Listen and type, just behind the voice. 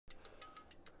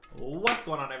What's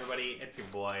going on, everybody? It's your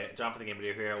boy, John from the Game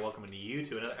Video here, welcoming you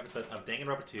to another episode of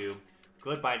Danganronpa 2,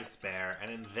 Goodbye Despair. And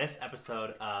in this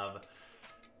episode of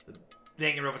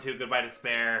Danganronpa 2, Goodbye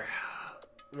Despair,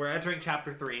 we're entering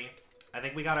Chapter 3. I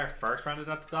think we got our first round of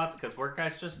dots, because we're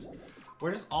just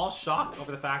all shocked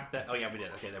over the fact that, oh yeah, we did.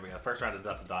 Okay, there we go. First round of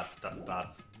dots.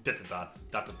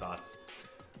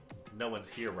 No one's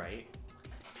here, right?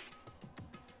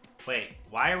 Wait,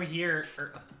 why are we here?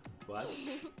 What?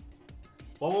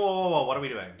 Whoa, what are we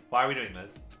doing? Why are we doing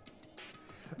this?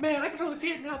 Man, I can totally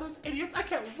see it now, those idiots. I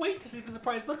can't wait to see the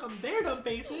surprised look on their dumb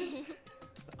faces.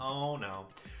 Oh no.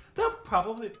 They'll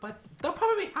probably be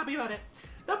happy about it.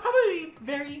 They'll probably be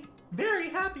very, very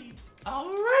happy.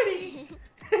 Alrighty.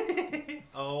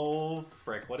 Oh,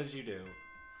 frick, what did you do?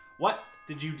 What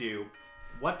did you do?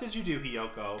 What did you do,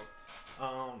 Hiyoko?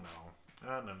 Oh no.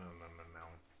 Oh, no.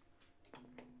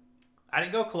 I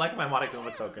didn't go collect my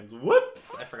Monokuma tokens.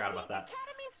 Whoops! I forgot about that.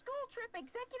 Academy School Trip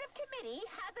Executive Committee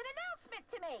has an announcement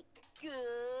to make. Good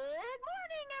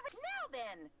morning, Now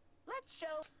then, let's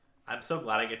show. I'm so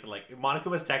glad I get to, like,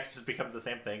 Monokuma's text just becomes the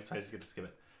same thing, so I just get to skip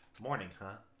it. Morning,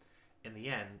 huh? In the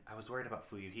end, I was worried about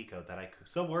Fuyuhiko that I couldn't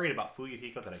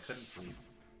sleep.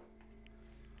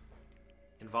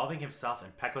 Involving himself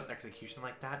in Pekko's execution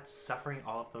like that, suffering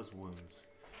all of those wounds.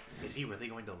 Is he really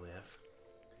going to live?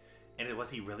 And was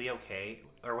he really okay?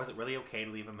 Or was it really okay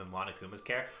to leave him in Monokuma's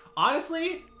care?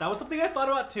 Honestly, that was something I thought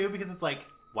about too, because it's like,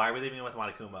 why are we leaving him with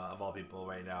Monokuma of all people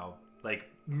right now? Like,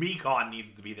 Mikon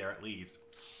needs to be there at least.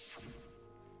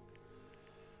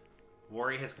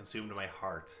 Worry has consumed my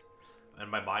heart,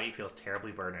 and my body feels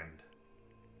terribly burdened.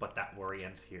 But that worry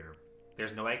ends here.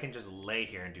 There's no way I can just lay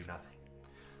here and do nothing.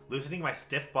 Loosening my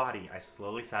stiff body, I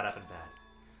slowly sat up in bed.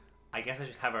 I guess I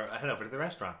should head over to the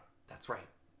restaurant. That's right,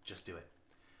 just do it.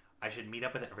 I should meet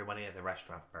up with everybody at the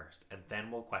restaurant first, and then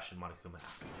we'll question Monokuma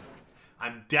after.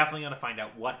 I'm definitely going to find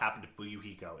out what happened to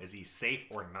Fuyuhiko. Is he safe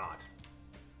or not?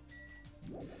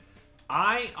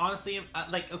 I honestly am,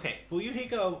 like, okay,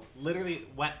 Fuyuhiko literally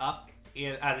went up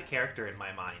as a character in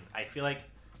my mind. I feel like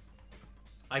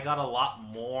I got a lot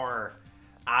more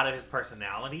out of his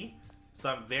personality,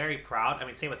 so I'm very proud. I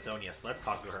mean, same with Sonia, so let's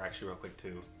talk to her actually real quick,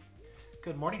 too.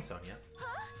 Good morning, Sonia.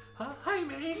 Huh? Hi,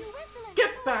 May.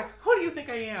 Get back! Who do you think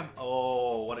I am?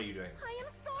 Oh, what are you doing? I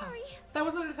am sorry. That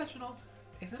was unintentional.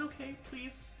 Is it okay?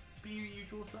 Please be your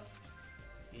usual self.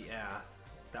 Yeah,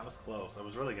 that was close. I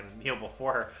was really gonna kneel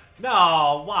before her.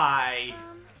 No, why?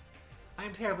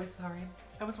 I'm terribly sorry.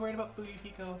 I was worried about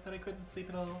Fuyuhiko, that I couldn't sleep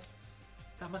at all.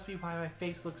 That must be why my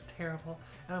face looks terrible,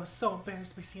 and I was so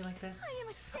embarrassed to be seen like this. I am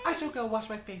ashamed. I shall go wash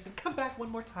my face and come back one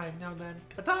more time now and then.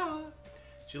 Ta-da!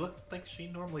 She looked like she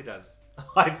normally does.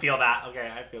 I feel that.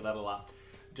 Okay, I feel that a lot.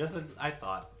 Just as I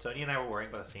thought, Sonia and I were worrying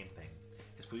about the same thing.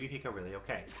 Is Fuyuhiko really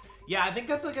okay? Yeah, I think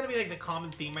that's going to be like the common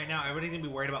theme right now. Everybody's going to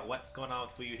be worried about what's going on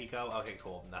with Fuyuhiko. Okay,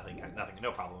 cool. Nothing,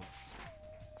 no problems.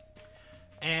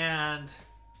 And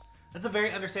that's a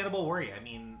very understandable worry. I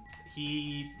mean,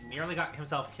 he nearly got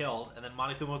himself killed, and then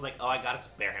Monokuma was like, oh, I got to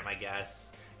spare him, I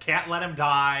guess. Can't let him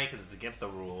die because it's against the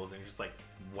rules. And you're just like,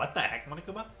 what the heck,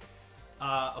 Monokuma?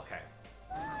 Okay.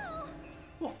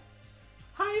 Well,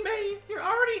 hi, May! You're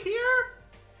already here?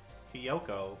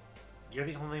 Hiyoko, you're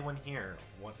the only one here.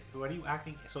 What are you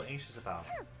acting so anxious about?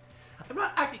 I'm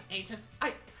not acting anxious.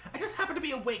 I just happened to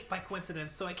be awake by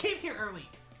coincidence, so I came here early.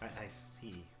 I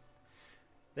see.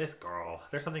 This girl,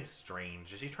 there's something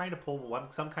strange. Is she trying to pull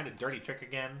some kind of dirty trick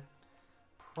again?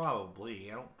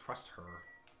 Probably. I don't trust her.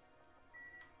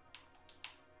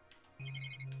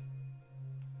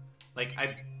 Like,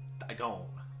 I don't.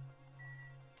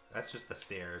 That's just the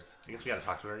stairs. I guess we gotta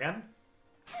talk to her again.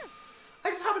 I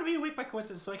just happened to be awake by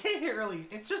coincidence, so I came here early.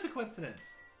 It's just a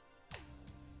coincidence.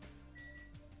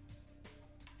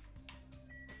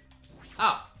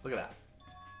 Oh, look at that.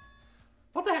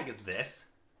 What the heck is this?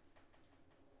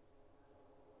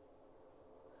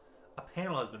 A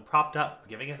panel has been propped up,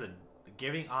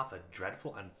 giving off a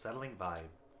dreadful, unsettling vibe.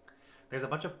 There's a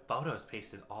bunch of photos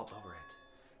pasted all over it.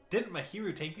 Didn't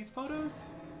Mahiru take these photos?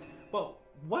 But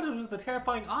what was the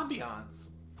terrifying ambiance?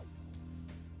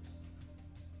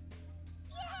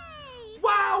 Yay!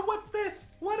 Wow, what's this?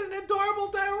 What an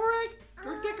adorable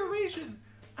decoration!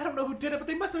 I don't know who did it, but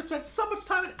they must have spent so much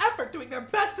time and effort doing their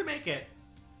best to make it.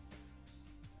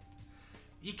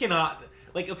 You cannot,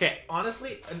 like, okay,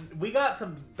 honestly, we got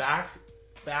some back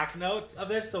notes of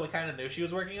this, so we kind of knew she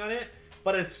was working on it.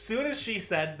 But as soon as she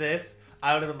said this,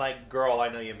 I would have been like, girl, I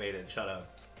know you made it. Shut up.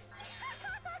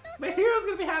 My hero's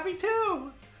gonna be happy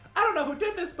too! I don't know who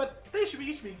did this, but you should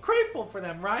be grateful for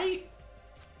them, right?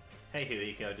 Hey,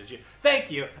 Huiko, did you?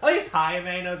 Thank you! At least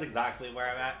Jaime knows exactly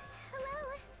where I'm at.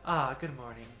 Hello. Ah, good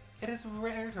morning. It is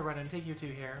rare to run into you two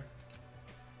here.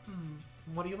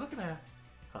 What are you looking at?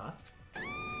 Huh?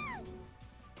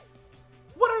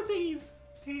 What are these?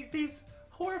 These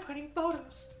horrifying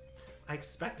photos. I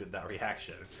expected that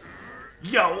reaction.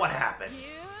 Yo, what happened?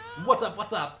 What's up?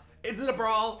 What's up? Is it a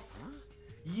brawl?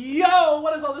 Yo,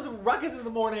 what is all this ruckus in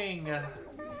the morning?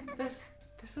 This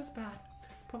is bad.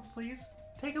 But please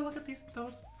take a look at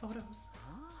those photos.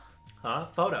 Huh?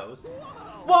 Photos?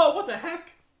 Whoa, what the heck?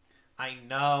 I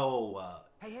know.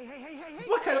 Hey.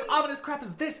 What kind of ominous crap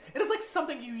is this? It is like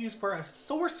something you use for a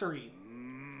sorcery.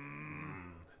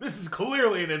 This is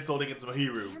clearly an insult against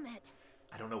Mahiru. Damn it.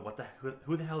 I don't know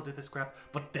who the hell did this crap,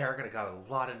 but they're gonna got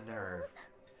a lot of nerve.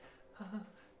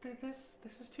 This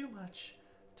is too much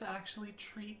to actually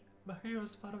treat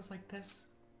Mahiru's photos like this.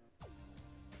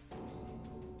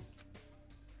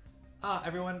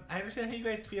 Everyone, I understand how you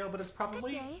guys feel, but it's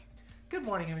probably... Good day. Good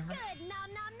morning, everyone. Good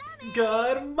nom nom nom.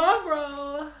 Good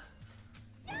mongrel!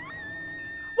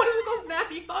 What is with those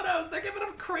nasty photos? They're giving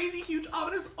a crazy, huge,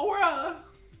 ominous aura!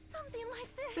 Something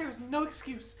like this. There's no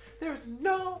excuse.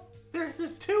 This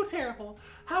is too terrible.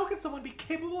 How can someone be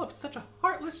capable of such a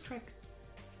heartless trick?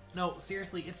 No,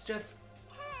 seriously, it's just...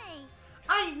 Hey.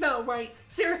 I know, right?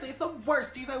 Seriously, it's the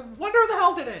worst. Jeez, I wonder who the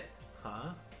hell did it.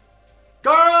 Huh?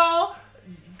 Girl,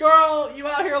 you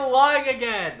out here lying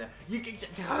again. You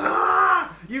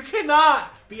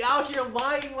cannot be out here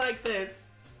lying like this.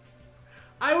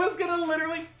 I was gonna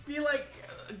literally be like,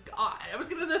 I was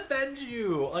gonna defend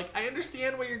you. Like, I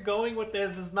understand where you're going with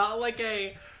this. It's not like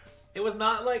it was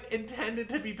not like intended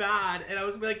to be bad. And I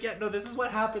was like, yeah, no, this is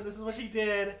what happened. This is what she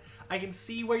did. I can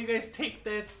see where you guys take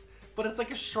this, but it's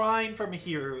like a shrine for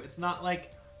Mahiru. It's not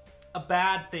like a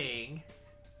bad thing.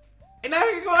 And now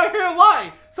you're going out here and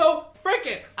lie. So, frick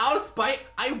it. Out of spite,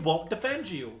 I won't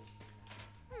defend you.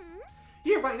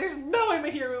 You're right. There's no way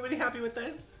Mahiru would be happy with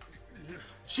this.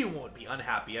 She won't be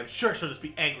unhappy. I'm sure she'll just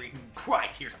be angry and cry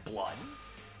tears of blood.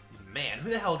 Man,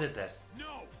 who the hell did this?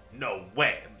 No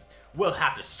way. We'll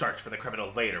have to search for the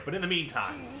criminal later, but in the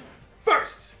meantime,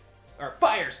 start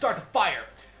the fire.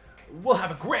 We'll have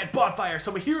a grand bonfire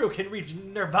so Mahiru can reach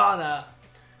Nirvana.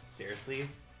 Seriously,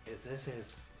 this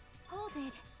is... Hold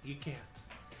it. You can't.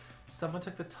 Someone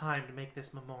took the time to make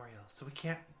this memorial, so we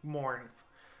can mourn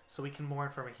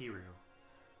for Mahiru.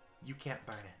 You can't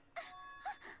burn it.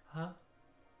 Huh?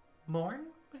 Mourn,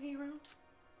 Mahiru?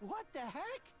 What the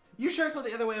heck? You sure it's not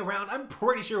the other way around? I'm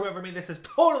pretty sure whoever made this is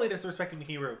totally disrespecting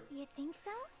Mahiru. You think so?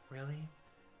 Really?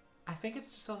 I think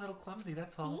it's just a little clumsy,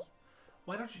 that's all. See?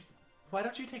 Why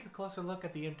don't you take a closer look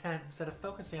at the intent instead of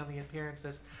focusing on the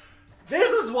appearances?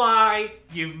 This is why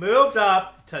you've moved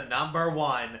up to number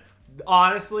 1.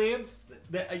 Honestly,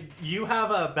 you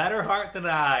have a better heart than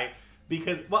I.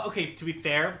 Because, well, okay, to be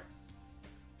fair,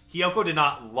 Hiyoko did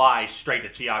not lie straight to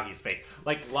Chiagi's face.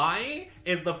 Like, lying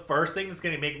is the first thing that's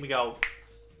going to make me go,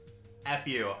 F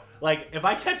you. Like, if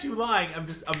I catch you lying, I'm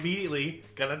just immediately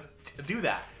going to do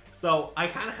that. So, I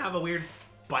kind of have a weird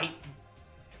spite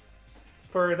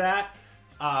for that.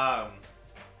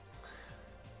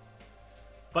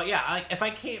 But yeah, like if I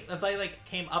came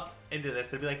up into this,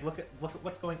 it'd be like, look at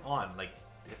what's going on. Like,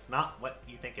 it's not what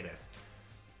you think it is.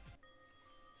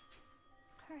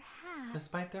 Perhaps.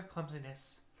 Despite their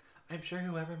clumsiness, I'm sure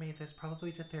whoever made this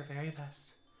probably did their very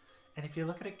best. And if you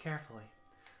look at it carefully,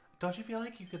 don't you feel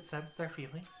like you could sense their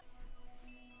feelings?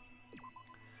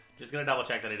 Just gonna double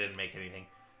check that I didn't make anything.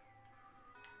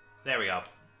 There we go.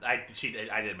 I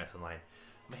did miss a line.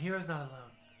 Mahiru's not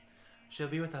alone. She'll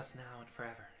be with us now and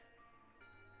forever.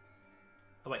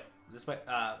 Oh wait,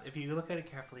 if you look at it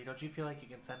carefully, don't you feel like you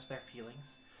can sense their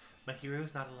feelings? Mahiru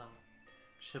is not alone.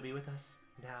 She'll be with us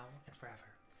now and forever.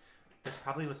 This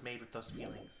probably was made with those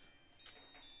feelings.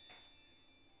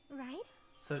 Right?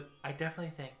 So I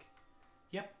definitely think,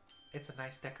 yep, it's a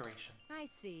nice decoration. I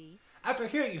see. After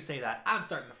hearing you say that, I'm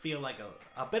starting to feel like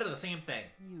a bit of the same thing.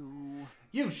 You...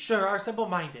 You sure are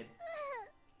simple-minded.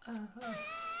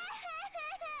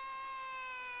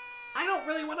 I don't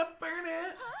really want to burn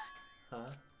it. Huh?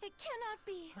 It cannot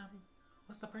be.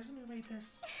 Was the person who made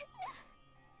this?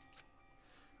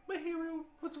 Mahiru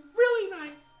was really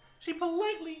nice. She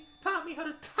politely taught me how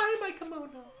to tie my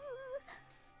kimono.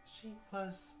 She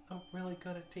was really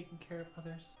good at taking care of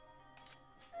others.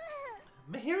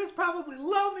 Mahiru's probably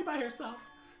lonely by herself,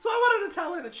 so I wanted to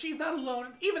tell her that she's not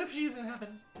alone, even if she's in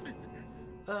heaven.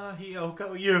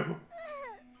 Hiyoko, you.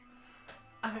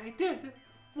 I did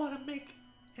want to make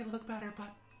it look better,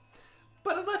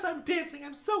 but unless I'm dancing,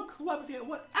 I'm so clumsy at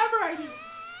whatever I do.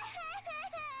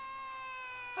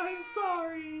 I'm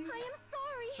sorry. I am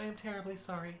sorry. I am terribly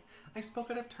sorry. I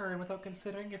spoke out of turn without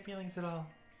considering your feelings at all.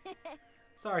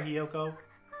 Sorry, Hiyoko.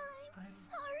 I'm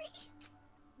sorry.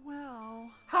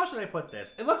 should I put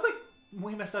this? It looks like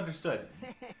we misunderstood.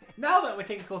 Now that we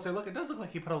take a closer look, it does look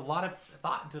like you put a lot of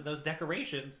thought into those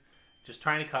decorations. Just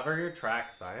trying to cover your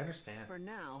tracks, I understand. For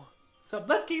now. So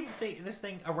let's keep this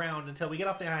thing around until we get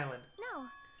off the island. No.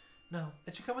 No,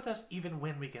 it should come with us even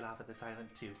when we get off of this island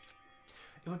too.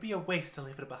 It would be a waste to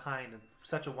leave it behind in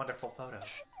such a wonderful photos.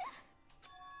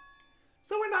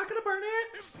 So we're not gonna burn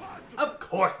it? Impossible. Of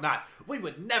course not. We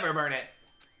would never burn it.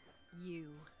 You.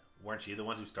 Weren't you the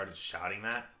ones who started shouting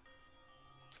that?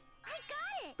 I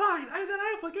got it. Fine, then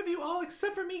I forgive you all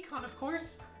except for Mekon, of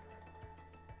course.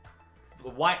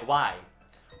 Why?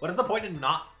 What is the point in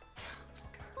not...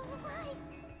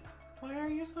 Why are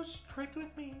you so strict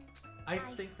with me? I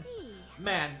think... see.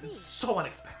 Man, it's so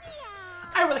unexpected.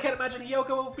 I really can't imagine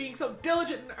Hiyoko being so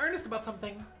diligent and earnest about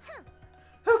something.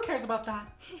 Who cares about that?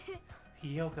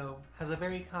 Hiyoko has a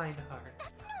very kind heart.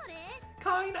 That's not it.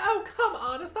 Kind? Oh, come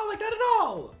on, it's not like that at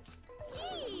all.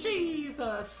 Jeez.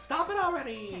 Jesus, stop it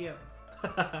already.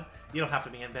 You don't have to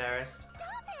be embarrassed.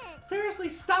 Stop it. Seriously,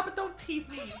 stop it, don't tease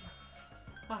me.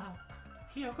 Wow,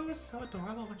 Hiyoko is so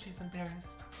adorable when she's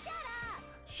embarrassed. Shut up.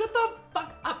 Shut the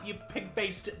fuck up, you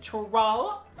pig-faced troll.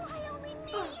 Why only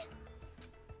me?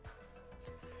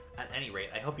 At any rate,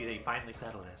 I hope they finally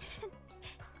settle this.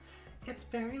 It's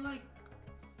very like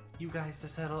you guys to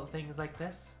settle things like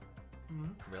this.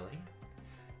 Really?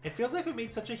 It feels like we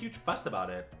made such a huge fuss about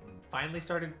it and finally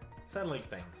started settling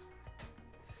things.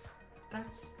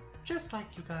 That's just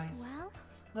like you guys. Well?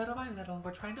 Little by little,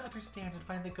 we're trying to understand and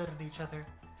find the good in each other.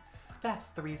 That's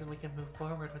the reason we can move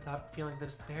forward without feeling the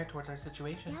despair towards our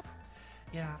situation. Yep.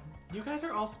 Yeah, you guys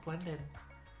are all splendid.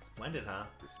 Splendid, huh?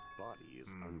 This body is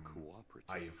uncooperative.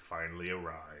 I have finally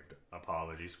arrived.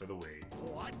 Apologies for the wait.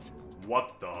 What?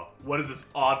 What the? What is this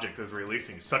object that's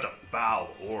releasing such a foul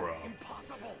aura?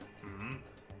 Impossible!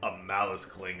 A malice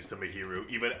clings to Mihiru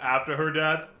even after her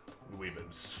death? We've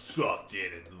been sucked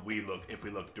in and we'll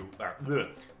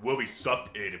be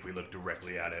sucked in if we look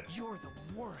directly at it. You're the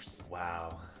worst.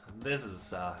 Wow, this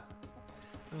is a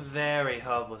very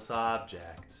hopeless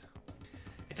object.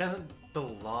 It doesn't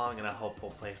belong in a hopeful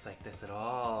place like this at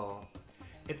all.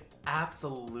 It's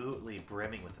absolutely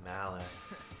brimming with malice.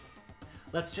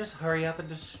 Let's just hurry up and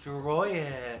destroy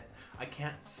it. I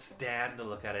can't stand to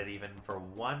look at it even for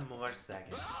one more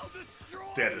second.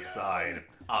 Stand aside.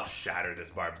 I'll shatter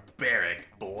this barbaric,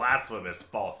 blasphemous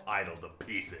false idol to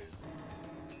pieces.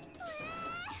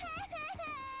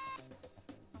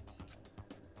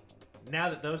 Now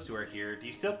that those two are here, do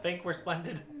you still think we're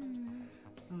splendid?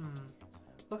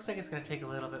 Looks like it's gonna take a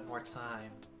little bit more time.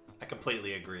 I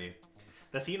completely agree.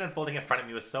 The scene unfolding in front of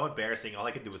me was so embarrassing, all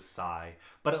I could do was sigh.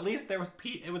 But at least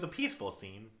it was a peaceful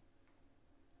scene.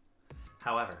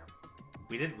 However,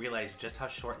 we didn't realize just how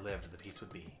short-lived the peace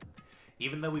would be.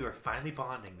 Even though we were finally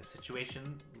bonding, the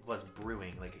situation was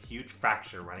brewing like a huge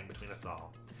fracture running between us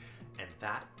all. And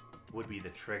that would be the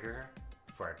trigger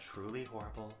for a truly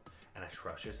horrible and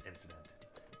atrocious incident.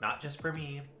 Not just for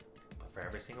me, but for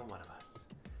every single one of us.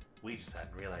 We just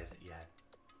hadn't realized it yet.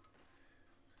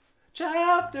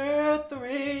 Chapter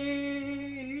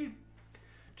 3!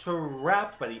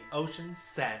 Trapped by the ocean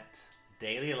scent.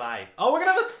 Daily life. Oh, we're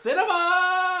gonna have a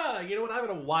cinema! You know what I'm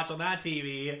gonna watch on that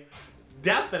TV?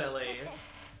 Definitely.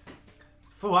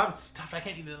 Phew, I'm stuffed. I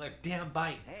can't eat another damn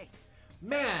bite. Hey.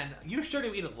 Man, you sure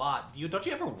do eat a lot. Don't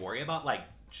you ever worry about, like,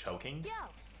 choking? Yo.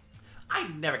 I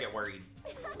never get worried.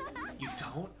 You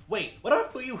don't? Wait, what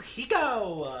about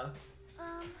Fuyuhiko?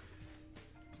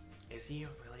 Is he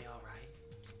really alright?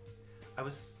 I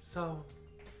was so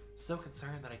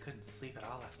concerned that I couldn't sleep at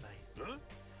all last night. Huh?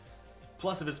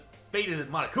 Plus, if his fate is in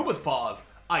Monokuma's paws,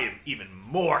 I am even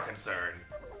more concerned.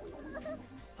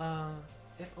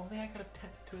 If only I could have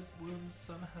tended to his wounds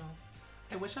somehow.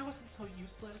 I wish I wasn't so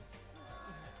useless.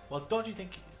 Well, I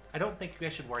don't think you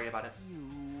guys should worry about it.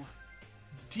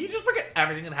 Do you just forget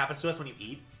everything that happens to us when you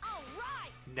eat? All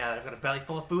right. Now that I've got a belly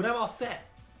full of food, I'm all set.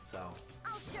 So,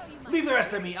 I'll show you my leave the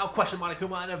rest of me. I'll question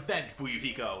Monokuma and avenge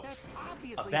Fuyuhiko. That's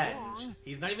obviously Avenge? wrong.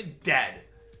 He's not even dead.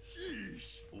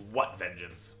 Sheesh. What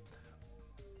vengeance?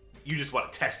 You just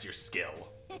want to test your skill.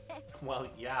 Well,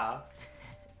 yeah.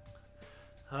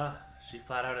 She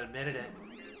flat out admitted it.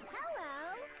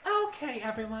 Hello. Okay,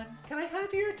 everyone. Can I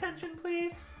have your attention,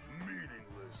 please?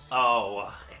 Meaningless.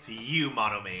 Oh, it's you,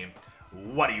 Monome.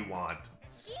 What do you want?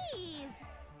 Jeez.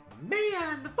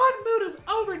 Man, the fun mood is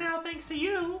over now thanks to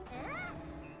you.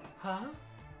 Huh?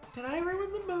 Did I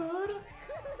ruin the mood?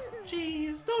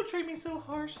 Jeez, don't treat me so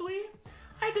harshly.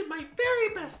 I did my very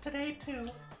best today, too.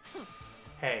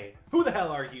 Hey, who the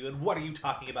hell are you and what are you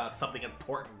talking about? Something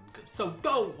important, so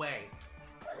go away.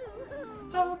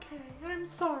 Okay, I'm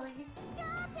sorry.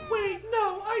 Stop it. Wait,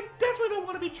 no, I definitely don't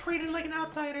want to be treated like an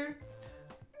outsider.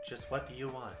 Just what do you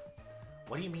want?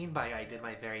 What do you mean by I did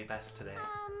my very best today?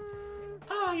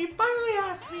 Ah, you finally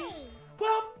asked me.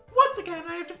 Well, once again,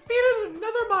 I have defeated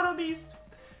another Mono Beast.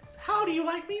 How do you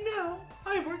like me now?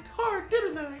 I worked hard,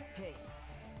 didn't I? Hey.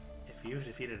 If you've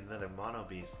defeated another Mono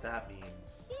Beast, that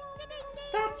means...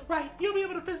 That's right, you'll be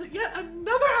able to visit yet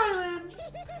another island!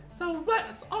 So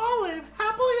let's all live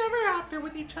happily ever after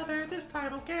with each other this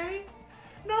time, okay?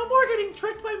 No more getting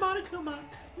tricked by Monokuma.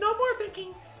 No more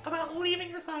thinking about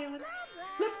leaving this island.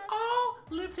 Let's all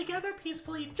live together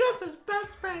peacefully, just as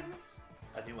best friends.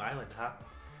 A new island, huh?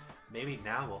 Maybe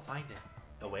now we'll find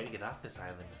it. A way to get off this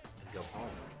island and go home.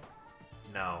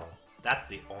 No, that's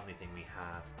the only thing we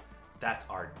have. That's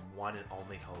our one and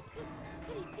only hope.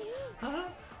 Huh?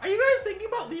 Are you guys thinking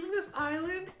about leaving this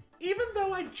island? Even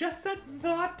though I just said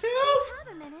not to?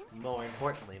 Have a minute. More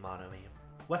importantly, Monomi,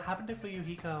 what happened to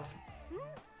Fuyuhiko?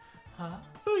 Huh?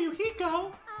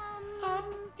 Fuyuhiko?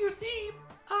 You see,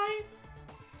 I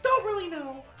don't really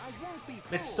know. I won't be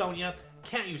Miss fooled. Sonia,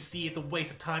 can't you see it's a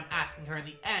waste of time asking her in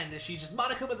the end as she's just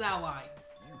Monokuma's ally?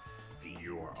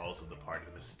 You are also the part of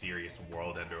the mysterious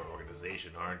World Ender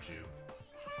organization, aren't you?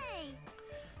 Hey.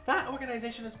 That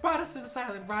organization has brought us to this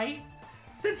island, right?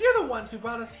 Since you're the ones who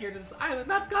brought us here to this island,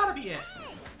 that's gotta be it.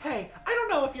 Hey, I don't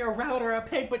know if you're a rabbit or a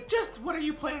pig, but just what are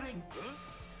you planning?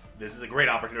 This is a great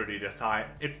opportunity to time.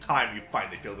 It's time you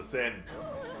finally fill this in.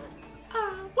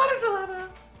 What a dilemma.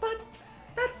 But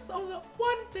that's the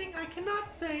one thing I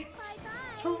cannot say.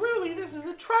 Bye-bye. Truly, this is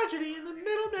a tragedy in the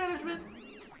middle management.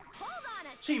 Hold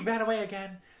on a She ran away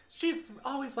again. She's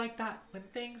always like that when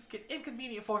things get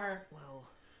inconvenient for her. Well,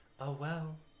 Oh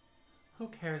well. Who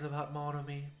cares about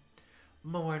Monomi?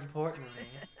 More importantly,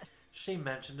 she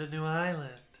mentioned a new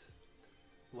island.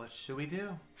 What should we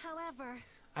do? However,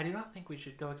 I do not think we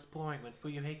should go exploring when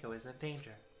Fuyuhiko is in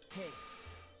danger. hey.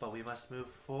 But we must move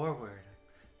forward,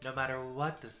 no matter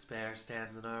what despair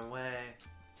stands in our way.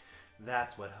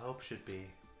 That's what hope should be.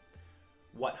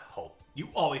 What hope? You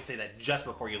always say that just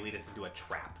before you lead us into a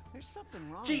trap. There's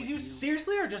something wrong Jeez, with you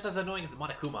seriously are just as annoying as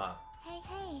Monokuma.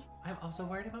 hey. I'm also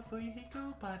worried about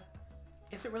Fuyuhiko, but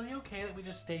is it really okay that we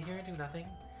just stay here and do nothing?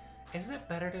 Isn't it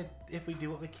better if we do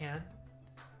what we can?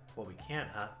 What we can,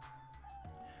 huh?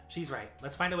 She's right.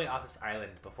 Let's find a way off this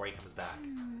island before he comes back.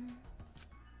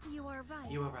 You are right.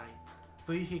 You are right.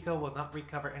 Fuyuhiko will not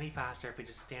recover any faster if we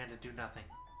just stand and do nothing.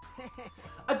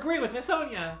 Agree with Miss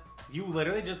Sonia! You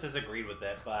literally just disagreed with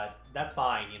it, but that's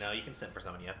fine, you know, you can sit for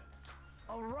Sonia.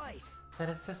 All right. Then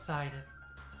it's decided.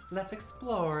 Let's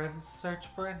explore and search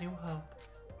for a new hope.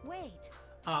 Wait.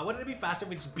 Wouldn't it be faster if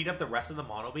we just beat up the rest of the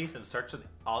Mono Beasts and search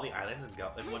all the islands and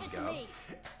go in one it to go? me.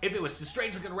 If it was a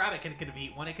strange looking rabbit can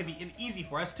defeat one, it could be easy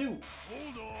for us too.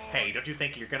 Hey, don't you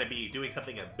think you're gonna be doing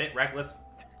something a bit reckless?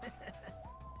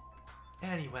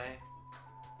 Anyway,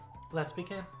 let's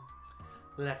begin.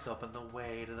 Let's open the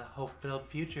way to the hope-filled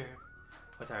future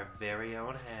with our very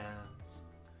own hands.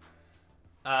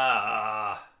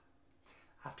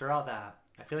 After all that,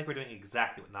 I feel like we're doing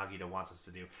exactly what Nagito wants us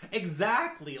to do.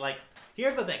 Exactly! Like,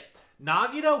 here's the thing.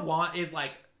 Nagito is,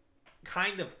 like,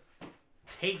 kind of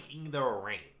taking the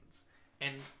reins.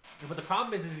 But the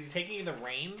problem is he's taking the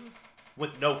reins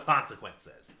with no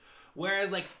consequences.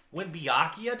 Whereas, like, when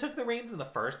Byakuya took the reins in the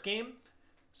first game,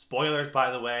 spoilers,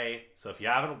 by the way, so if you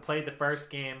haven't played the first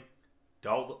game,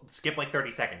 don't skip like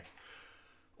 30 seconds.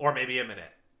 Or maybe a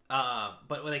minute.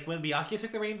 But like when Byakuya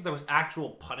took the reins, there was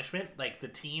actual punishment. Like the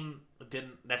team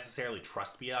didn't necessarily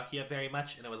trust Byakuya very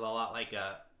much, and it was a lot like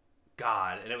a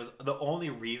god. And it was the only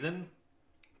reason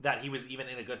that he was even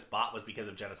in a good spot was because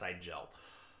of Genocide Jill.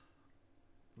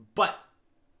 But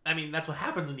I mean, that's what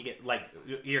happens when you get like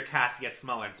your cast gets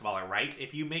smaller and smaller, right?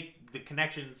 If you make the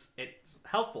connections, it's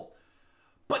helpful.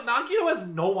 But Nagito has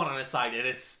no one on his side and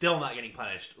is still not getting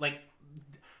punished. Like,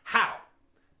 how?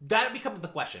 That becomes the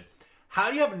question. How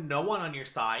do you have no one on your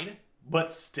side,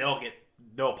 but still get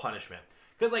no punishment?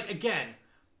 Because, like, again,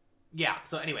 yeah,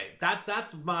 so anyway,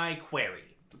 that's my query.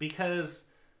 Because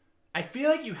I feel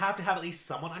like you have to have at least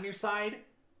someone on your side.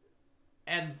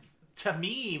 And to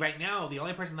me, right now, the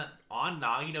only person that's on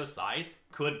Nagito's side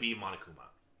could be Monokuma.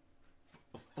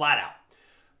 Flat out.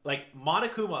 Like,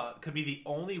 Monokuma could be the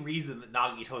only reason that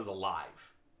Nagito is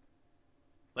alive.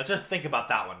 Let's just think about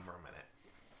that one for a minute.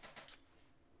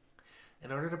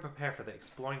 In order to prepare for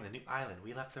exploring the new island,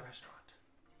 we left the restaurant.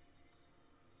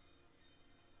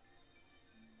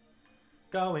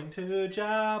 Going to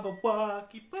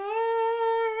Jabberwocky Park.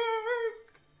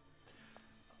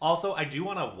 Also, I do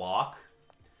want to walk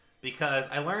because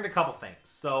I learned a couple things.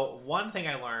 So, one thing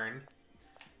I learned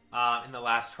in the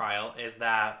last trial is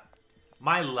that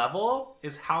My level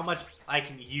is how much I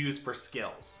can use for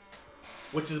skills,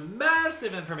 which is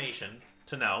massive information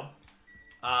to know.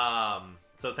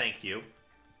 So thank you.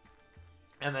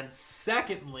 And then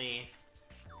secondly,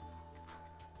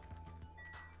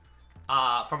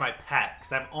 for my pet,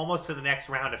 because I'm almost to the next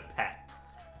round of pet.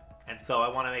 And so I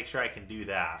want to make sure I can do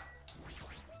that.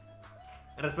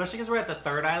 And especially because we're at the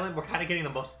third island, we're kind of getting the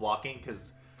most walking,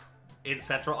 because in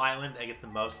Central Island, I get the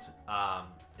most,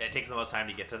 it takes the most time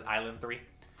to get to Island 3.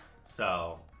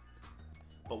 So,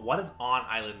 but what is on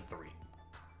Island 3?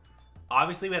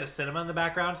 Obviously, we had a cinema in the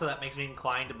background, so that makes me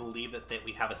inclined to believe that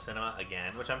we have a cinema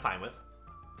again, which I'm fine with.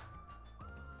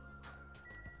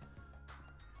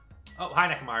 Oh,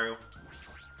 hi, Nekomaru.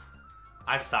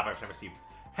 I have to stop every time I see you.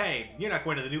 Hey, you're not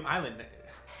going to the new island,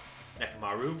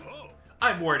 Nekomaru.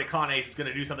 I'm worried Akane's going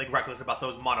to do something reckless about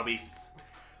those mono beasts.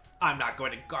 I'm not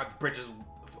going to guard the bridges,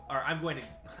 or I'm going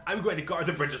to guard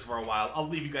the bridges for a while. I'll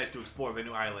leave you guys to explore the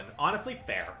new island. Honestly,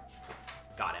 fair.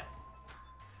 Got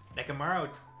it.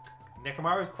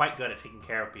 Nekomaru is quite good at taking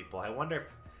care of people. I wonder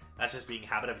if that's just being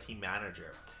habit of a team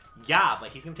manager. Yeah, but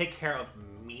he's going to take care of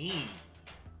me.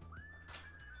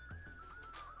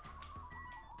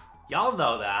 Y'all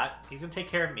know that. He's going to take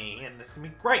care of me, and it's going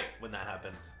to be great when that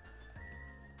happens.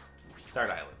 Third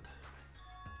island.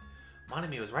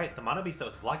 Monami was right. The mono beast that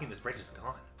was blocking this bridge is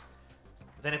gone.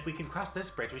 Then if we can cross this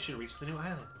bridge, we should reach the new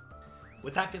island.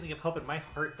 With that feeling of hope in my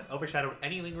heart that overshadowed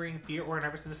any lingering fear or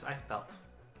nervousness I felt,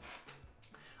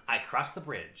 I crossed the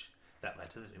bridge that led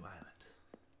to the new island.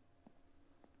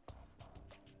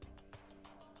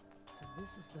 So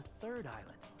this is the third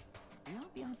island. The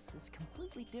ambiance is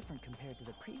completely different compared to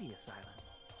the previous islands.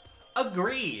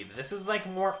 Agreed. This is like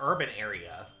more urban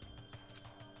area.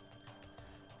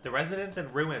 The residents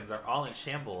and ruins are all in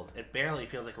shambles. It barely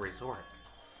feels like a resort.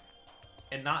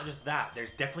 And not just that,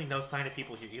 there's definitely no sign of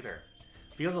people here either.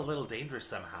 Feels a little dangerous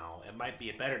somehow. It might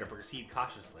be better to proceed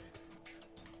cautiously.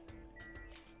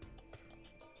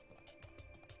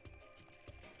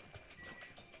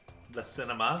 The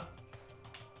cinema.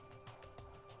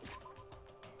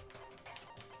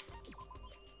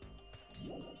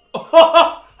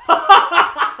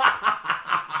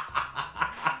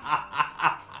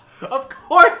 Of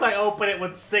course I open it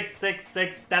with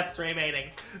 666 steps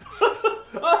remaining.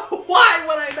 Why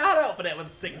would I not open it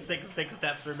with 666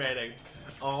 steps remaining?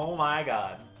 Oh my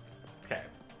god. Okay.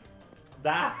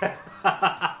 That...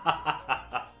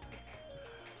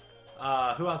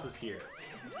 who else is here?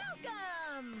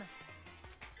 Welcome!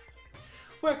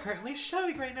 We're currently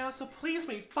showing right now, so please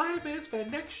wait 5 minutes for the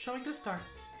next showing to start.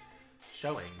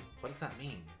 Showing? What does that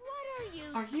mean? What are you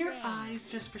Are your saying? eyes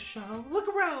just for show? Look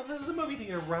around, this is a movie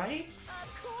theater, right?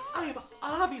 Of course. I am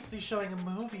obviously showing a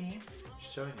movie.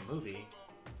 Showing a movie?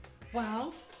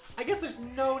 Well, I guess there's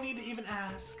no need to even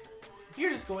ask.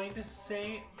 You're just going to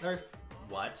say...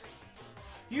 what?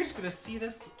 You're just going to see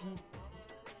this...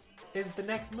 is the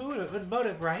next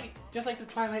motive, right? Just like the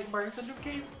Twilight Murder Syndrome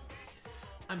case?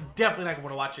 I'm definitely not going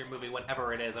to watch your movie,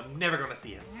 whatever it is. I'm never going to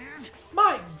see it.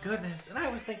 My goodness, and I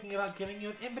was thinking about giving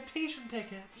you an invitation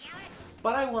ticket.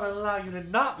 But I won't allow you to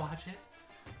not watch it.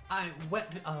 I went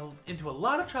into a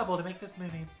lot of trouble to make this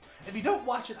movie. If you don't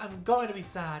watch it, I'm going to be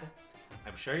sad.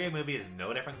 I'm sure your movie is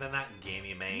no different than that game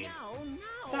you made. No.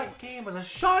 That game was a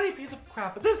shoddy piece of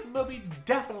crap, but this movie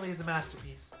definitely is a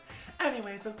masterpiece.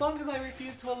 Anyways, as long as I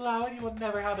refuse to allow it, you will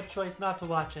never have a choice not to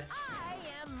watch it. I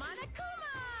am Monokuma!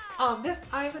 On this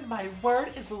island, my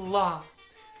word is law.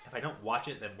 If I don't watch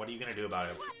it, then what are you going to do about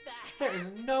it? What the heck? There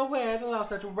is no way I'd allow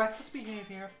such reckless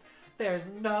behavior. There's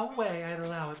no way I'd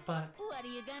allow it, but What are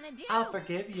you gonna do? I'll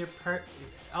forgive you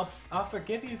I'll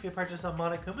forgive you if you purchase a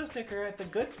Monokuma sticker at the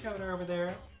goods counter over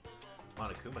there.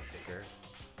 Monokuma sticker?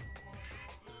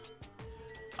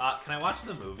 Can I watch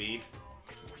the movie?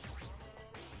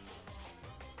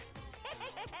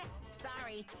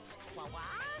 Sorry. What?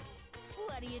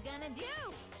 What are you gonna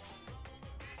do?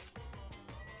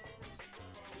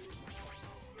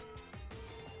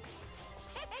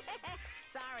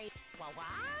 Sorry. What?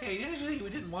 Hey, didn't you say you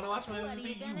didn't want to watch my What are movie?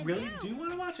 you You gonna really do? do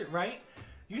want to watch it, right?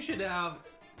 You should have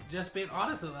just been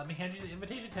honest and let me hand you the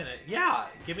invitation ticket. Yeah,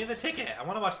 give me the ticket. I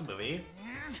want to watch the movie.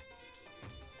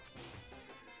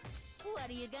 What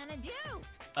are you gonna do?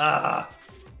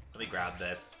 Let me grab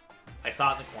this. I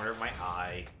saw it in the corner of my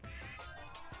eye.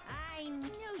 I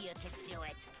knew you could do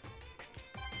it.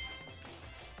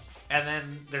 And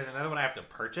then there's another one I have to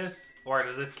purchase? Or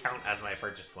does this count as my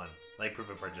purchased one? Like proof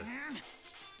of purchase?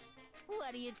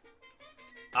 What are you...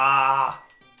 I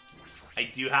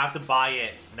do have to buy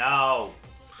it. No.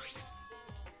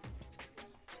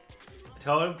 A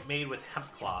toad made with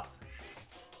hemp cloth.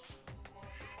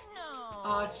 No.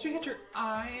 Did you get your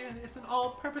eye? It's an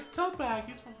all-purpose tote bag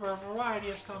useful for a variety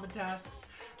of common tasks.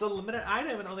 It's a limited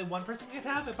item and only one person can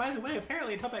have it. By the way,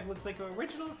 apparently a tote bag looks like our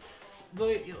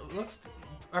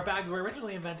bags were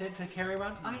originally invented to carry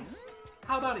around ice.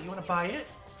 How about it? You want to buy it?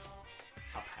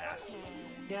 I'll pass.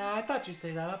 Yeah, I thought you'd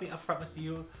say that. I'll be upfront with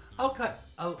you.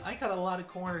 I cut a lot of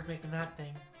corners making that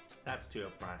thing. That's too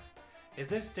upfront. Is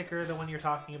this sticker the one you're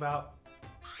talking about?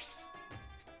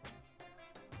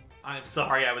 I'm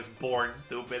sorry I was born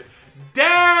stupid.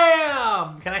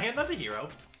 Damn! Can I hand that to Hero?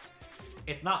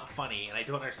 It's not funny, and I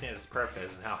don't understand its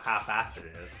purpose and how half-assed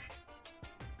it is.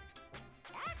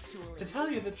 Actually, To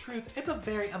tell you the truth, it's a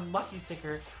very unlucky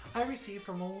sticker I received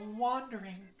from a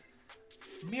wandering,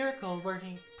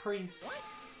 miracle-working priest.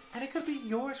 And it could be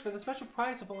yours for the special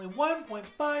price of only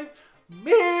 $1.5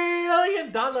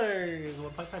 million!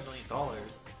 $1.5 million.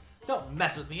 Don't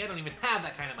mess with me, I don't even have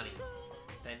that kind of money.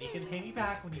 Then you can pay me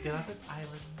back when you get off this island.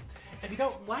 If you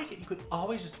don't like it, you could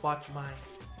always just watch mine.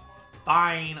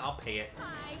 Fine, I'll pay it.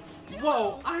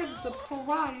 Whoa, I'm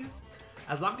surprised.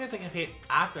 As long as I can pay it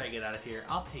after I get out of here,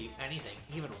 I'll pay you anything,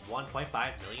 even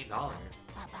 $1.5 million.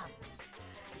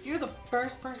 You're the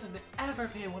first person to ever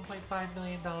pay $1.5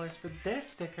 million for this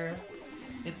sticker.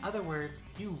 In other words,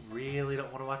 you really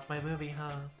don't want to watch my movie,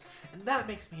 huh? And that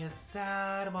makes me a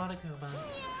sad Monokuma.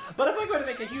 But if I'm going to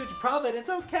make a huge profit, it's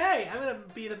okay. I'm going to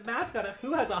be the mascot of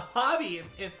Who Has a Hobby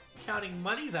if counting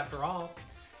monies after all.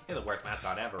 You're the worst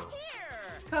mascot ever.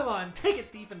 Come on, take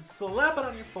it, thief, and slap it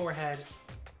on your forehead.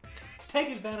 Take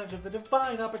advantage of the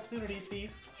divine opportunity,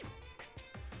 thief.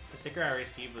 The sticker I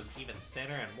received was even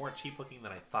thinner and more cheap looking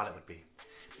than I thought it would be.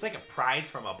 It's like a prize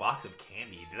from a box of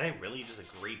candy. Did I really just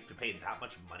agree to pay that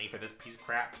much money for this piece of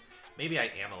crap? Maybe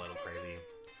I am a little crazy.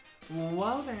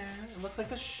 Well there, it looks like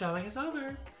the showing is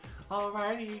over.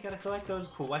 Alrighty, you gotta collect those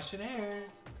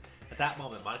questionnaires. At that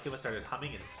moment, Monokuma started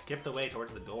humming and skipped away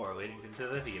towards the door leading into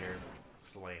the theater.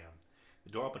 Slam.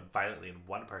 The door opened violently and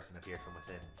one person appeared from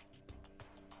within.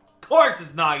 Of course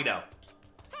it's Nagito!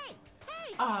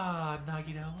 Ah,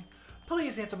 Nagito,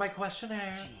 please answer my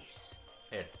questionnaire.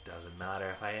 It doesn't matter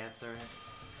if I answer it.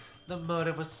 The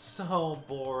motive was so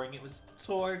boring, it was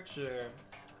torture.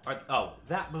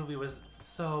 That movie was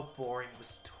so boring, it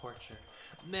was torture.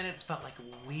 Minutes felt like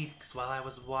weeks while I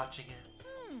was watching it.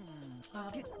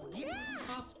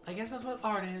 I guess that's what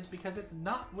art is, because it's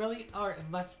not really art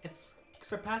unless it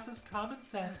surpasses common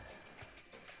sense.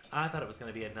 I thought it was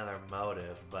going to be another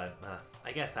motive, but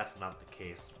I guess that's not the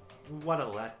case. What a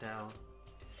letdown.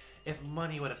 If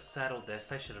money would have settled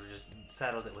this, I should have just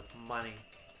settled it with money.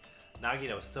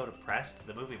 Nagito was so depressed,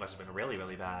 the movie must have been really,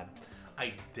 really bad.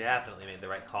 I definitely made the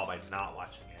right call by not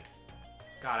watching it.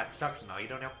 God, I have to talk to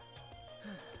Nagito now.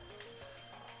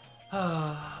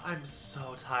 I'm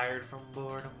so tired from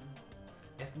boredom.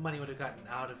 If money would have gotten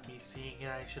out of me seeing it,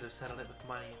 I should have settled it with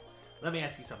money. Let me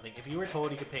ask you something. If you were told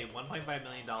you could pay $1.5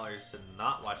 million to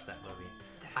not watch that movie,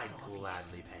 I'd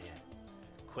gladly pay it.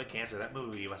 Quick answer, that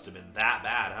movie must have been that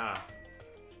bad, huh?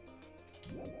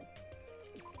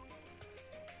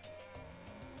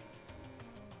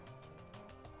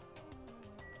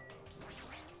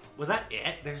 Was that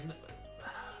it? There's no...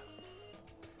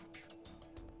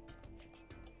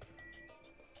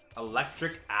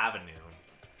 Electric Avenue.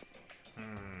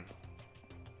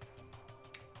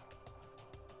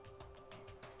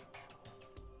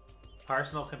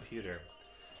 Personal computer.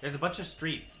 There's a bunch of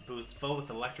streets, booths filled with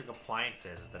electric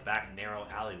appliances at the back narrow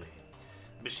alleyway.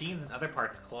 Machines and other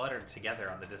parts cluttered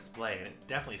together on the display, and it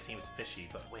definitely seems fishy,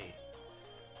 but wait.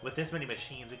 With this many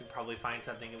machines, we could probably find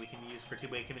something that we can use for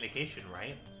two-way communication,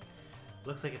 right?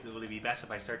 Looks like it would be best if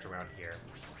I search around here.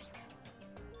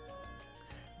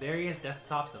 Various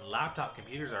desktops and laptop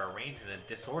computers are arranged in a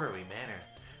disorderly manner,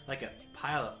 like a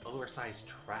pile of oversized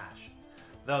trash.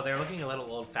 Though they're looking a little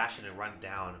old-fashioned and run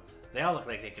down, they all look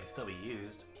like they can still be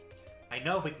used. I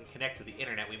know if we can connect to the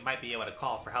internet, we might be able to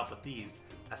call for help with these.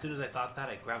 As soon as I thought that,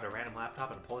 I grabbed a random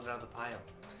laptop and pulled it out of the pile.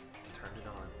 And turned it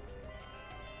on.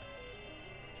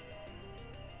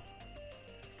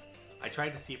 I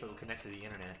tried to see if it would connect to the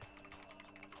internet.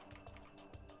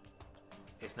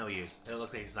 It's no use. It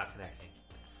looks like it's not connecting.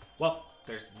 Well,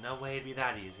 there's no way it'd be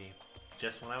that easy.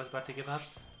 Just when I was about to give up,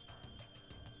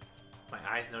 my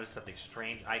eyes noticed something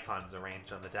strange icons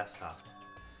arranged on the desktop.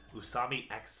 Usami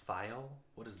X file?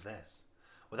 What is this?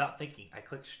 Without thinking, I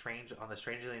clicked on the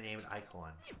strangely named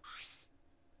icon.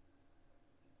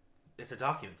 It's a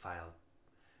document file.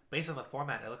 Based on the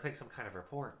format, it looks like some kind of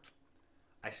report.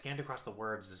 I scanned across the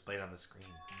words displayed on the screen.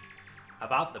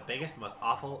 About the biggest, most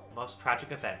awful, most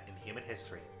tragic event in human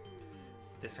history.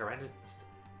 This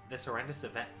horrendous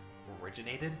event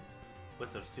originated with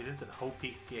some students at Hope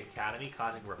Peak Academy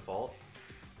causing revolt.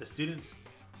 The students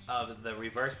of the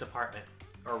reserve department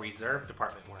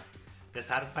were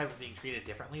dissatisfied with being treated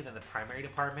differently than the primary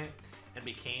department and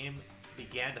began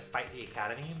to fight the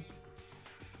academy.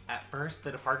 At first,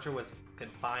 the departure was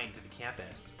confined to the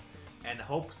campus, and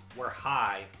hopes were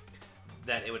high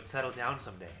that it would settle down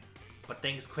someday. But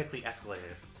things quickly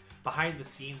escalated. Behind the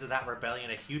scenes of that rebellion,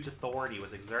 a huge authority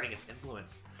was exerting its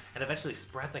influence, and eventually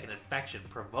spread like an infection,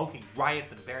 provoking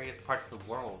riots in various parts of the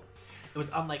world. It was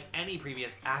unlike any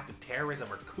previous act of terrorism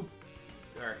or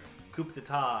coup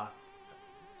d'etat.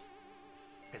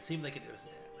 It seemed like it was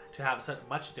to have such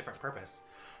much different purpose.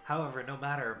 However, no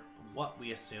matter what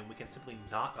we assume, we can simply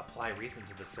not apply reason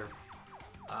to the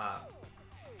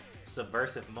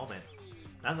subversive moment.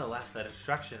 Nonetheless, the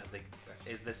destruction of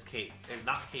is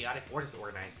not chaotic or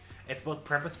disorganized. It's both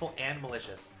purposeful and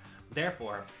malicious.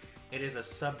 Therefore, it is a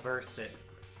subversive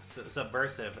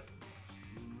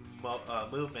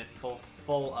movement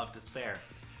full of despair.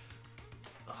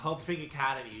 Hope's Peak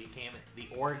Academy became the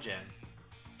origin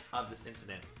of this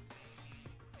incident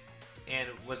and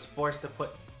was forced to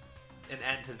put an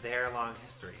end to their long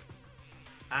history.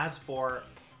 As for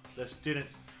the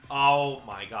students, oh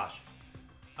my gosh.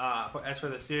 As for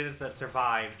the students that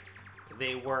survived,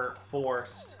 they were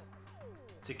forced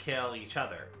to kill each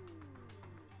other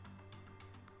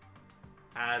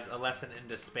as a lesson in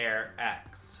despair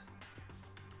X.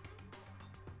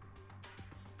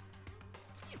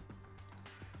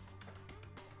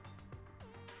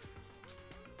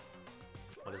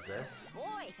 What is this?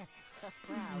 Boy, tough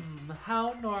crowd.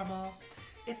 How normal.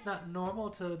 It's not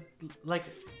normal like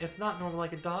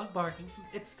a dog barking.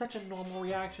 It's such a normal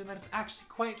reaction that it's actually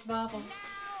quite novel.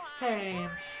 Hey,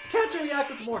 can't you react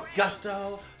with more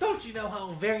gusto? Don't you know how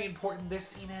very important this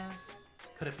scene is?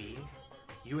 Could it be?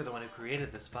 You were the one who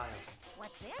created this file.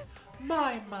 What's this?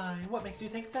 My, what makes you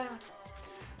think that?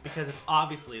 Because it's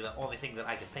obviously the only thing that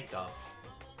I can think of.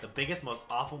 The biggest, most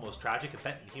awful, most tragic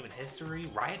event in human history,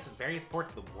 riots in various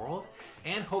parts of the world,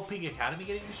 and Hope Peak Academy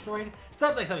getting destroyed,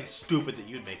 sounds like something stupid that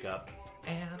you'd make up.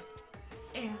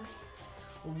 And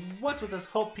what's with this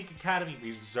Hope Peak Academy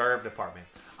reserve department?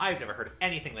 I've never heard of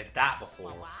anything like that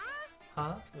before.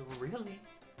 Huh? Really?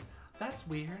 That's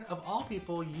weird. Of all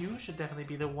people, you should definitely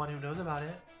be the one who knows about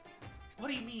it. What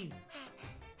do you mean?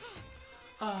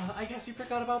 I guess you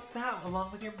forgot about that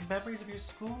along with your memories of your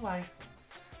school life.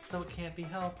 So it can't be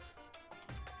helped.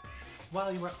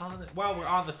 While we're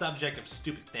on the subject of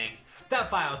stupid things, that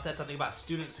file said something about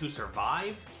students who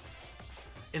survived.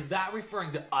 Is that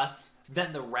referring to us?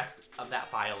 Then the rest of that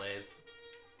file is.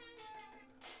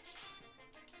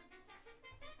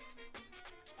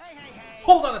 Hey.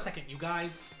 Hold on a second, you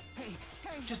guys.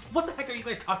 Just what the heck are you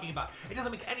guys talking about? It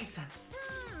doesn't make any sense.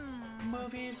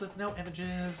 Movies with no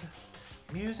images,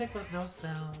 music with no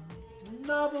sound,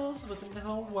 novels with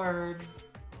no words.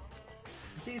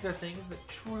 These are things that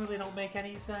truly don't make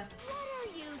any sense. What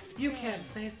are you saying? You can't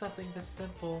say something this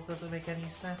simple doesn't make any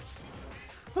sense.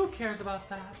 Who cares about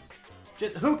that?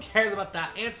 Who cares about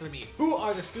that? Answer me. Who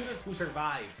are the students who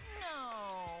survived? No.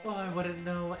 Well, I wouldn't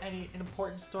know any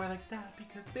important story like that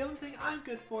because the only thing I'm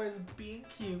good for is being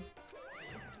cute.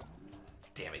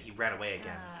 Damn it, he ran away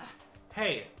again.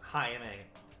 Hey, hi, MA.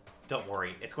 Don't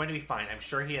worry, it's going to be fine. I'm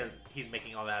sure he's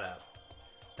making all that up.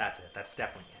 That's it. That's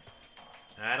definitely it.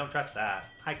 I don't trust that.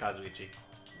 Hi, Kazuichi.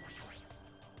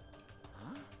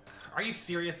 Huh? Are you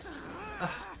serious?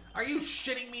 Are you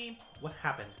shitting me? What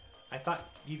happened? I thought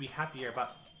you'd be happier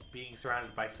about being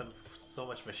surrounded by so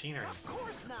much machinery. Of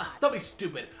course not. Don't be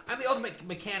stupid. I'm the ultimate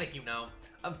mechanic, you know.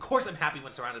 Of course I'm happy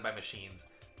when surrounded by machines.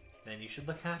 Then you should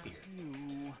look happier.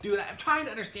 Dude, I'm trying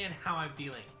to understand how I'm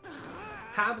feeling.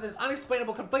 Have this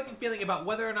unexplainable, conflicting feeling about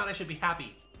whether or not I should be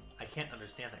happy. I can't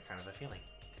understand that kind of a feeling.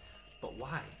 But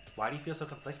why? Why do you feel so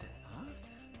conflicted? Huh?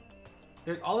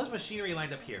 There's all this machinery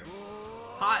lined up here.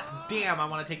 Hot damn, I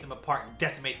want to take them apart and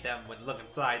decimate them when look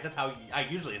inside. That's how I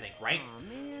usually think, right?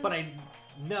 But I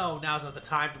know now's not the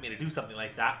time for me to do something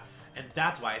like that, and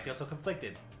that's why I feel so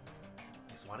conflicted.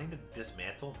 Is wanting to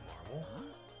dismantle normal? Huh?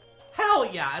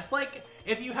 Hell yeah! It's like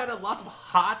if you had lots of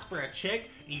hots for a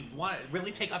chick and you want to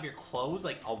really take off your clothes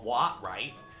like a lot,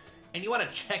 right? And you want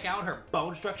to check out her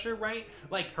bone structure, right?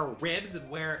 Like her ribs and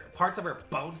where parts of her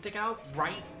bone stick out,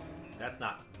 right? That's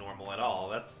not normal at all.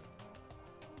 That's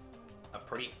a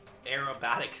pretty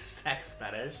aerobatic sex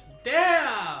fetish.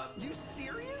 Damn! You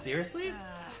serious? Seriously?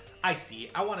 I see.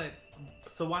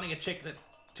 So wanting a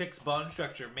chick's bone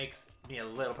structure makes me a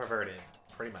little perverted.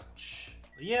 Pretty much.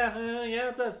 Yeah,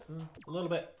 it does. A little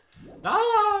bit. Not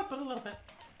a lot, but a little bit.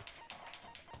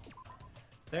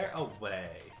 Is there a way?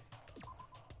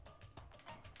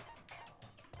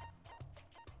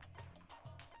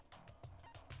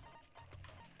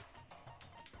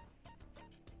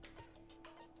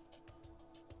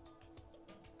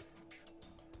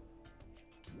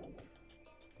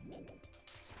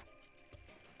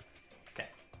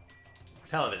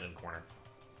 Television corner.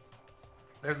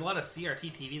 There's a lot of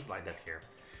CRT TVs lined up here.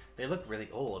 They look really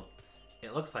old.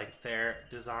 It looks like they're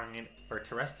designed for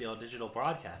terrestrial digital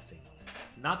broadcasting.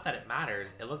 Not that it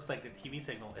matters, it looks like the TV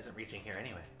signal isn't reaching here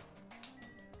anyway.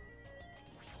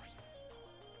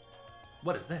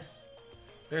 What is this?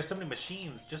 There are so many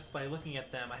machines, just by looking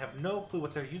at them, I have no clue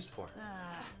what they're used for.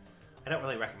 I don't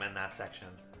really recommend that section.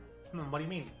 What do you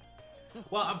mean?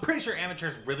 Well, I'm pretty sure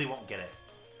amateurs really won't get it.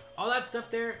 All that stuff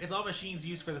there is all machines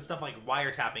used for the stuff like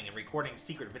wiretapping and recording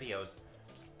secret videos.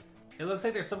 It looks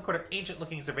like there's some kind of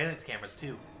ancient-looking surveillance cameras,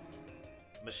 too.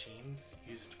 Machines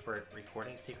used for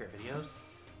recording secret videos?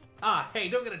 Ah, hey,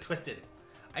 don't get it twisted.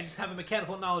 I just have a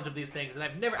mechanical knowledge of these things, and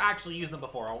I've never actually used them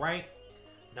before, alright?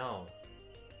 No.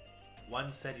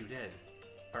 One said you did.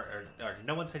 Or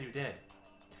no one said you did.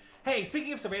 Hey,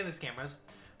 speaking of surveillance cameras,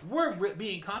 we're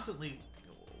being constantly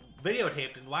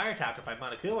videotaped and wiretapped by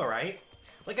Monokuma, right?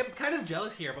 Like, I'm kind of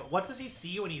jealous here, but what does he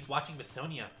see when he's watching Miss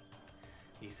Sonia?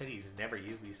 He said he's never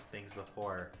used these things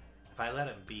before. If I let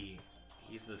him be,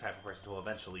 he's the type of person who will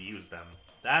eventually use them.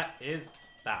 That is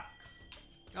facts.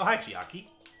 Oh, hi, Chiaki.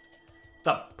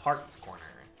 The parts corner.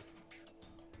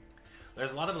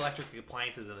 There's a lot of electric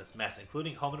appliances in this mess,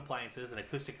 including home appliances and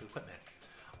acoustic equipment.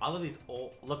 All of these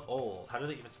look old. How do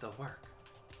they even still work?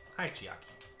 Hi, Chiaki.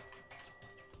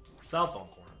 Cell phone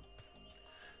corner.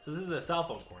 So this is the cell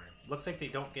phone corner. Looks like they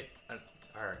don't get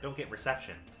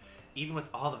reception. Even with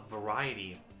all the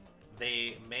variety,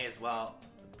 they may as well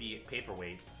be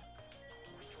paperweights.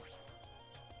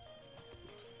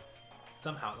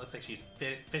 Somehow, it looks like she's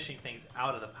fishing things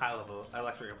out of the pile of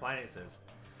electric appliances.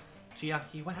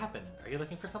 Chiaki, what happened? Are you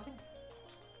looking for something?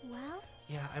 Well?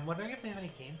 Yeah, I'm wondering if they have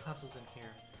any game consoles in here.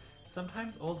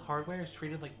 Sometimes old hardware is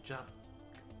treated like junk.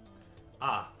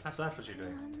 Ah, that's what you're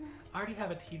doing. I already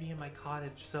have a TV in my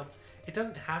cottage, so it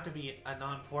doesn't have to be a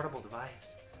non-portable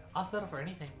device. I'll settle for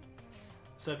anything.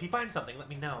 So if you find something, let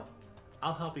me know.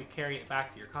 I'll help you carry it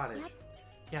back to your cottage. Yep.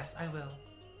 Yes, I will.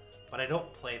 But I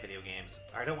don't play video games.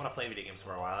 Or I don't want to play video games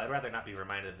for a while. I'd rather not be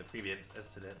reminded of the previous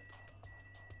incident.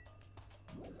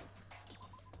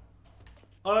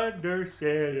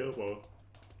 Understandable.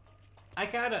 I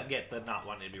kind of get the not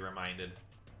wanting to be reminded.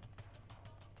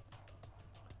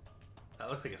 That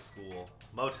looks like a school.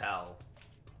 Motel.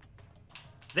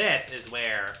 This is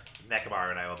where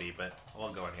Nekomaru and I will be, but I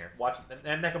won't go in here. Watch,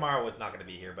 and Nekomaru was not going to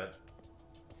be here, but...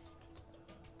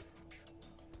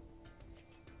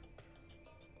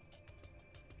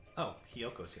 Oh,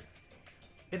 Hiyoko's here.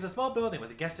 It's a small building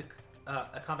with guest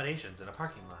accommodations and a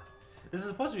parking lot. This is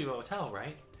supposed to be a motel,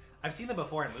 right? I've seen them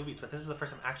before in movies, but this is the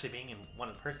first time actually being in one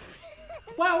in person.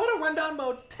 Wow, what a rundown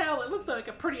motel! It looks like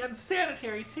a pretty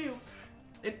unsanitary, too.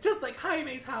 It's just like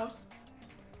Jaime's house.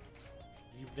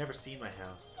 You've never seen my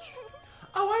house.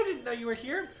 Oh, I didn't know you were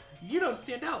here. You don't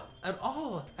stand out at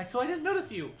all, so I didn't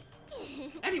notice you.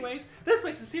 Anyways, this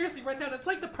place is seriously run down. It's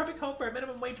like the perfect home for a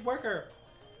minimum wage worker.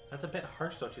 That's a bit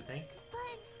harsh, don't you think?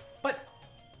 But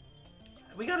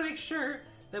we gotta make sure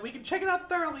that we can check it out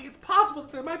thoroughly. It's possible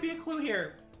that there might be a clue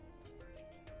here.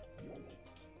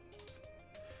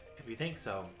 If you think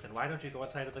so, then why don't you go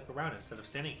outside and look around instead of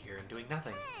standing here and doing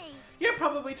nothing? Hey. You're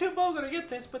probably too vulgar to get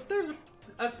this, but there's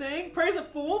a saying, praise a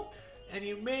fool, and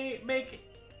you may make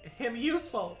him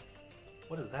useful.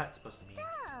 What is that supposed to mean?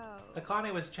 So.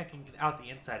 Akane was checking out the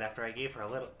inside after I gave her a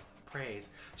little praise.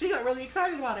 She got really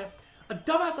excited about it. A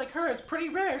dumbass like her is pretty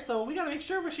rare, so we gotta make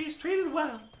sure she's treated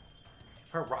well.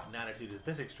 If her rotten attitude is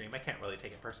this extreme, I can't really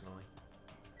take it personally.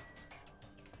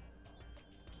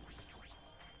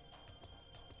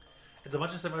 It's a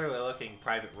bunch of similarly looking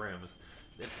private rooms.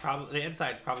 It's probably the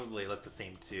insides probably look the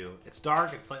same too. It's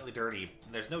dark and slightly dirty,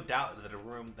 and there's no doubt that a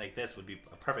room like this would be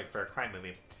perfect for a crime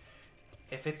movie.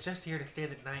 If it's just here to stay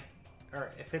the night,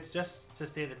 or if it's just to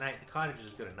stay the night, the cottage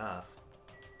is good enough.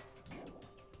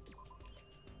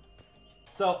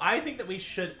 So I think that we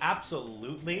should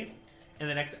absolutely, in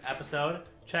the next episode,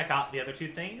 check out the other two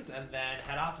things and then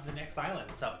head off to the next island.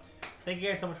 So thank you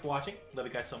guys so much for watching. Love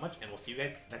you guys so much, and we'll see you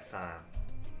guys next time.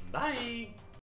 Bye!